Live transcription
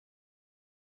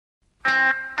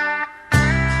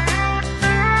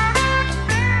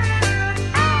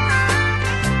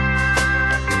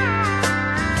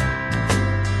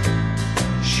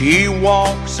She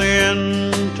walks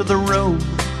into the room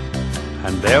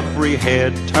and every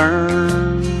head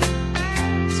turns,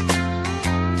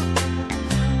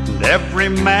 and every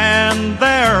man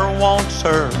there wants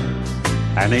her,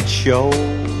 and it shows.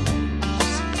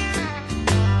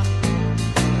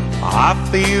 I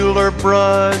feel her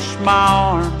brush my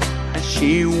arm as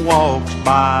she walks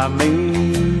by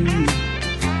me.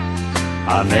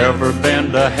 I've never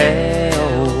been to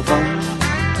heaven,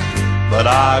 but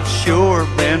I've sure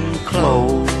been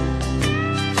close.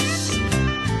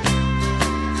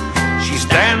 She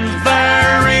stands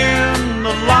there in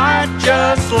the light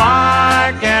just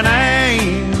like an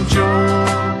angel.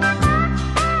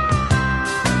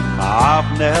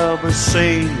 I've never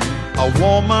seen a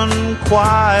woman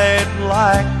quite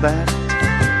like that.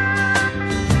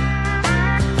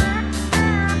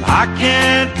 I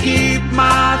can't keep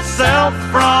myself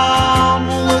from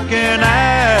looking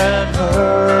at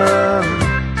her.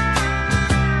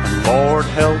 And Lord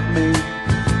help me,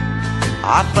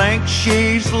 I think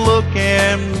she's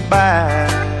looking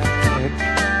back.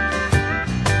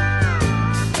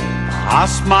 I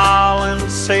smile and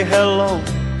say hello.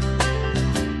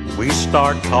 We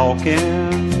start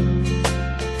talking.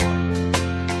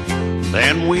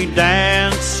 Then we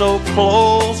dance so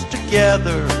close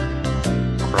together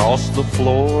across the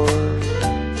floor.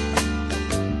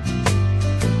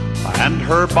 And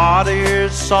her body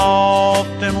is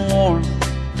soft and warm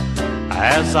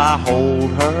as I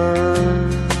hold her.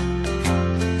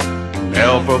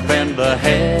 Never been to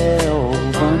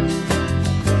heaven,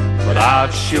 but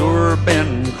I've sure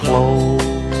been close.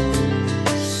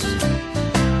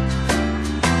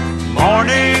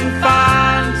 Morning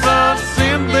finds us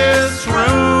in this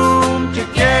room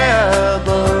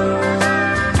together,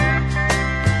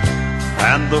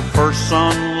 and the first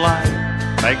sunlight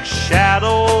makes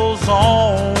shadows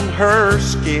on her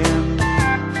skin.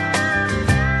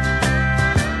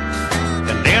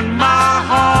 And in my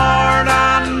heart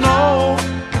I know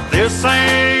this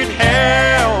ain't heaven.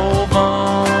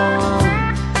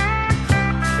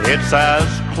 It's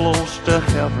as close to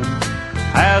heaven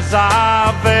as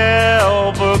I've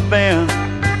ever been.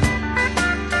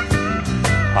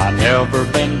 I've never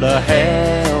been to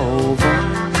heaven,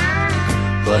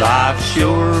 but I've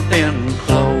sure been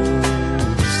close.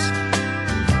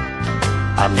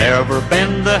 I've never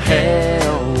been to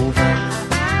heaven,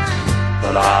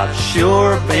 but I've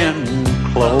sure been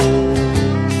close.